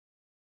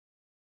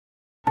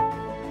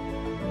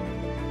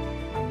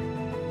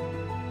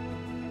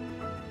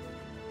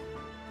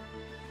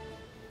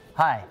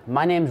Hi,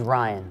 my name's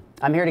Ryan.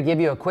 I'm here to give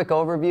you a quick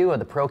overview of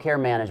the Procare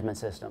management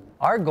system.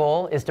 Our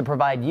goal is to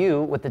provide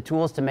you with the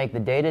tools to make the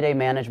day-to-day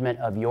management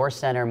of your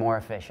center more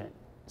efficient,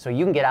 so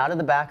you can get out of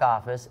the back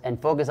office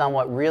and focus on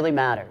what really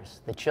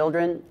matters, the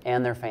children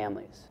and their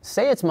families.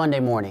 Say it's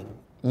Monday morning.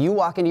 You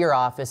walk into your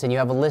office and you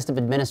have a list of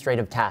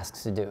administrative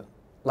tasks to do,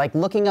 like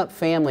looking up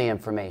family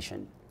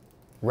information,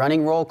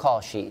 running roll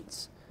call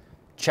sheets,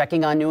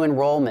 checking on new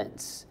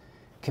enrollments,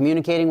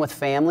 communicating with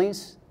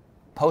families,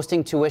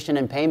 posting tuition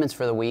and payments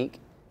for the week,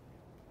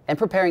 and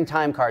preparing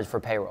time cards for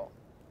payroll.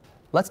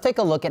 Let's take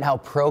a look at how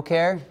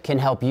Procare can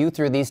help you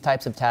through these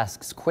types of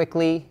tasks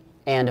quickly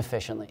and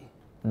efficiently.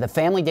 The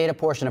family data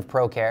portion of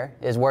Procare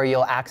is where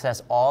you'll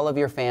access all of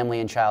your family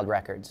and child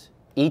records.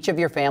 Each of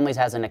your families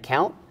has an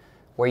account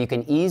where you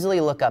can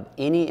easily look up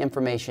any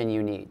information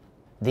you need.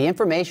 The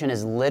information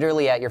is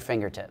literally at your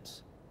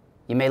fingertips.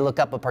 You may look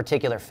up a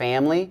particular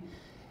family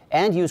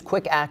and use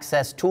quick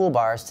access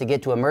toolbars to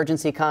get to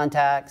emergency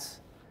contacts,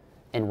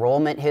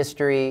 enrollment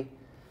history,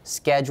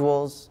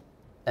 schedules,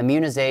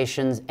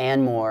 immunizations,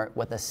 and more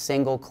with a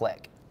single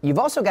click. You've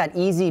also got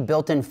easy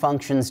built-in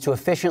functions to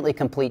efficiently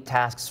complete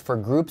tasks for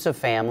groups of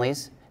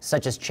families,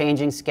 such as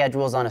changing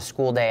schedules on a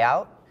school day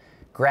out,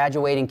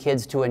 graduating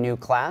kids to a new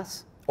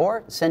class,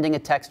 or sending a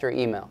text or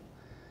email.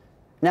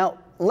 Now,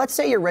 let's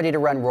say you're ready to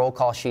run roll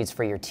call sheets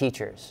for your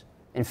teachers.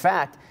 In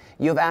fact,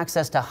 you have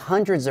access to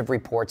hundreds of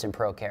reports in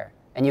Procare,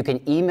 and you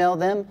can email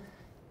them,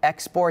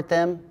 export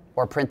them,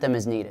 or print them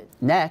as needed.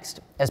 Next,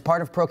 as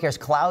part of Procare's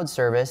cloud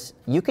service,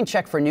 you can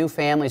check for new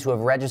families who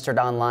have registered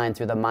online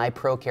through the My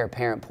Procare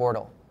parent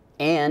portal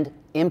and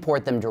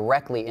import them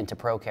directly into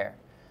Procare.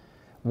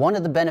 One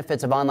of the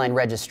benefits of online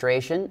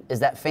registration is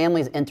that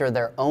families enter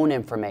their own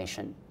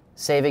information,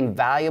 saving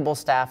valuable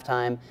staff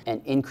time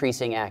and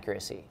increasing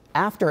accuracy.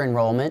 After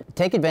enrollment,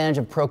 take advantage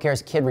of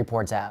Procare's Kid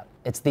Reports app.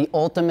 It's the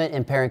ultimate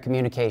in parent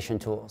communication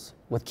tools.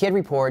 With Kid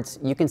Reports,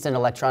 you can send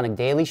electronic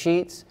daily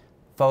sheets,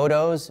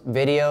 photos,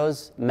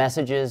 videos,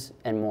 messages,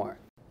 and more.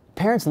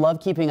 Parents love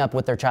keeping up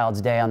with their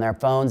child's day on their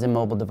phones and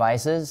mobile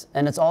devices,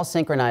 and it's all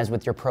synchronized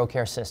with your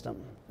Procare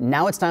system.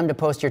 Now it's time to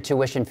post your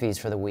tuition fees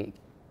for the week.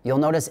 You'll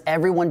notice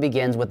everyone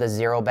begins with a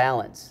zero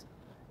balance.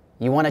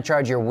 You want to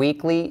charge your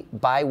weekly,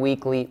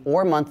 bi-weekly,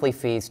 or monthly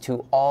fees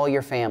to all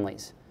your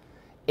families.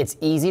 It's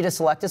easy to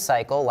select a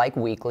cycle like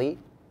weekly,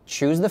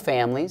 choose the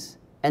families,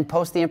 and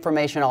post the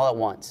information all at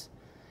once.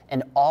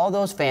 And all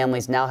those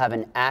families now have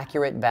an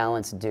accurate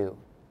balance due.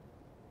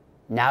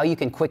 Now you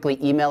can quickly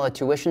email a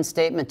tuition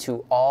statement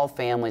to all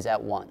families at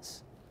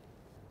once.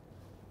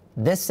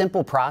 This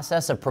simple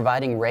process of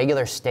providing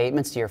regular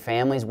statements to your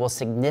families will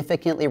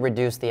significantly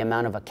reduce the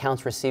amount of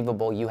accounts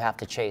receivable you have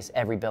to chase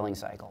every billing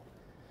cycle.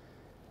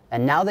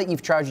 And now that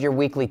you've charged your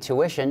weekly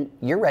tuition,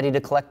 you're ready to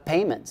collect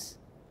payments.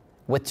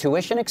 With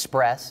Tuition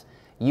Express,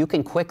 you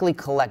can quickly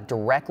collect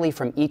directly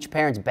from each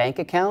parent's bank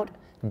account,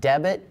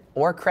 debit,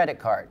 or credit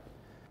card.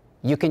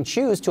 You can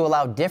choose to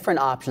allow different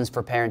options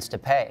for parents to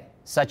pay,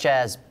 such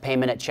as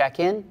payment at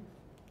check-in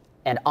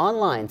and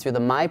online through the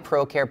My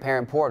Procare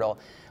parent portal,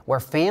 where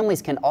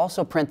families can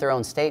also print their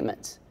own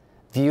statements,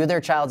 view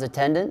their child's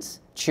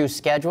attendance, choose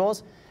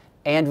schedules,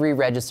 and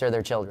re-register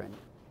their children.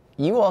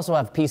 You also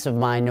have peace of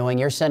mind knowing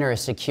your center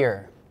is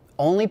secure.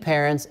 Only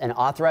parents and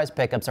authorized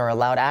pickups are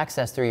allowed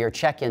access through your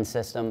check-in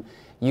system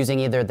using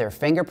either their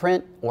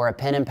fingerprint or a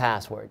PIN and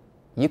password.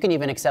 You can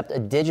even accept a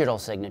digital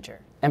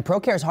signature. And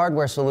Procare's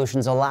hardware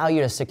solutions allow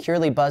you to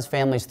securely buzz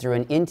families through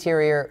an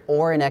interior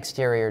or an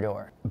exterior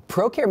door.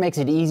 Procare makes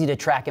it easy to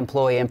track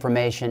employee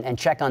information and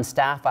check on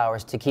staff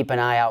hours to keep an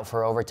eye out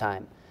for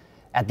overtime.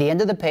 At the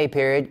end of the pay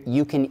period,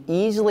 you can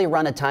easily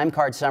run a time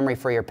card summary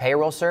for your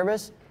payroll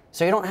service,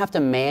 so you don't have to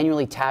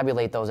manually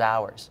tabulate those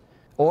hours.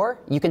 Or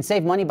you can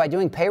save money by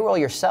doing payroll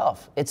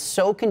yourself. It's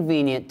so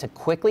convenient to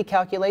quickly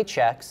calculate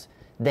checks,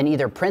 then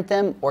either print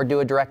them or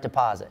do a direct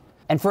deposit.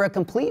 And for a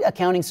complete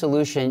accounting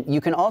solution,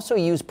 you can also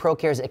use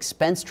Procare's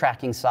expense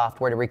tracking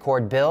software to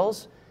record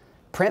bills,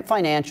 print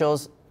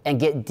financials, and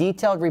get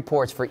detailed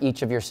reports for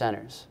each of your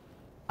centers.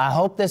 I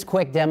hope this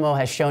quick demo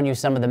has shown you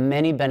some of the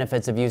many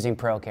benefits of using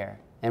Procare,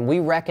 and we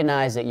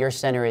recognize that your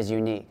center is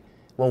unique.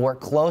 We'll work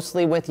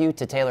closely with you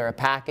to tailor a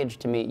package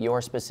to meet your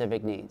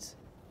specific needs.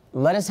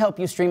 Let us help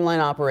you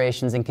streamline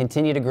operations and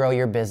continue to grow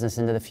your business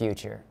into the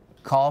future.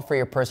 Call for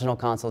your personal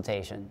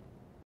consultation.